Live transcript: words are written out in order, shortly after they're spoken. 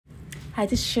Hi,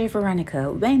 this is Shay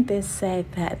Veronica. When they said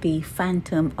that the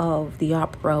Phantom of the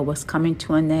Opera was coming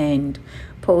to an end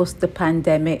post the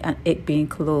pandemic and it being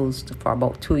closed for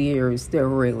about 2 years, they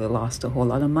really lost a whole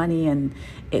lot of money and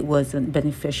it wasn't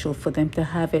beneficial for them to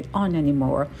have it on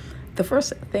anymore. The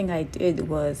first thing I did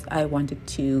was I wanted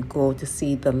to go to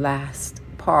see the last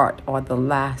part or the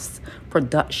last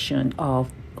production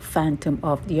of Phantom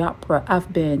of the Opera.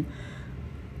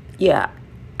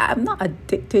 I'm not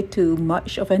addicted to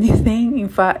much of anything. In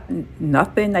fact,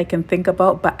 nothing I can think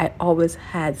about, but I always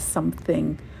had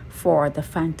something for the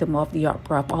Phantom of the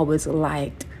Opera. I've always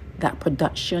liked that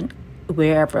production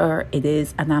wherever it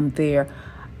is and I'm there.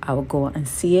 I will go and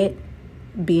see it.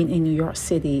 Being in New York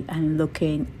City and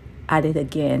looking at it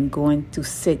again, going to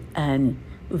sit and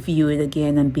view it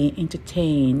again and be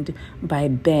entertained by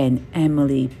Ben,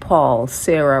 Emily, Paul,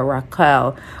 Sarah,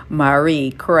 Raquel, Marie,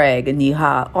 Craig,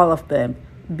 Nihal, all of them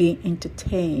being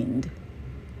entertained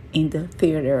in the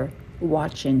theater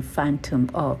watching Phantom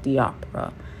of the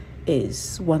Opera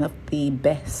is one of the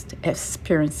best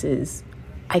experiences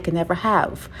I can ever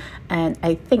have. And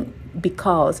I think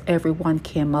because everyone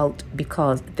came out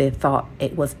because they thought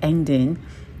it was ending,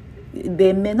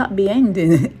 they may not be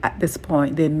ending at this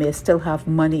point. They may still have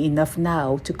money enough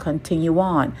now to continue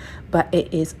on, but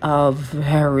it is a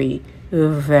very,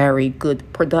 very good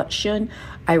production.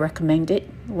 I recommend it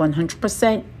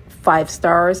 100%. 5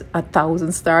 stars,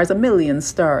 1,000 stars, 1,000,000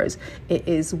 stars. It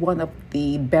is one of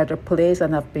the better plays,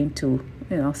 and I've been to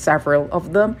several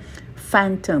of them.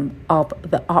 Phantom of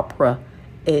the Opera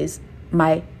is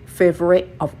my favorite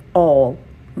of all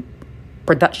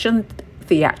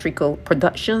theatrical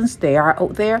productions. They are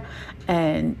out there,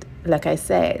 and like I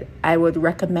said, I would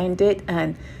recommend it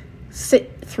and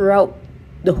sit throughout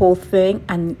the whole thing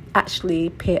and actually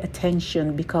pay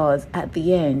attention, because at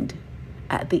the end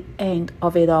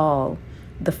of it all,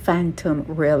 the Phantom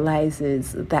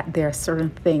realizes that there are certain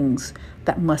things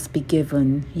that must be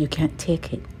given. You can't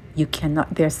take it. You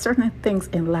cannot. There are certain things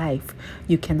in life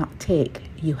you cannot take.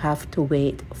 You have to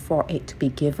wait for it to be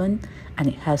given, and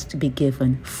it has to be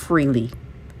given freely.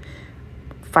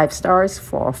 5 stars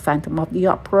for Phantom of the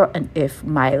Opera, and if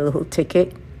my little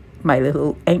ticket, my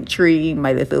little entry,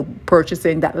 my little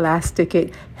purchasing that last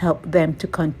ticket helped them to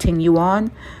continue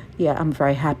on, I'm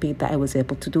very happy that I was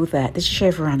able to do that. This is Shay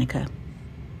Veronica.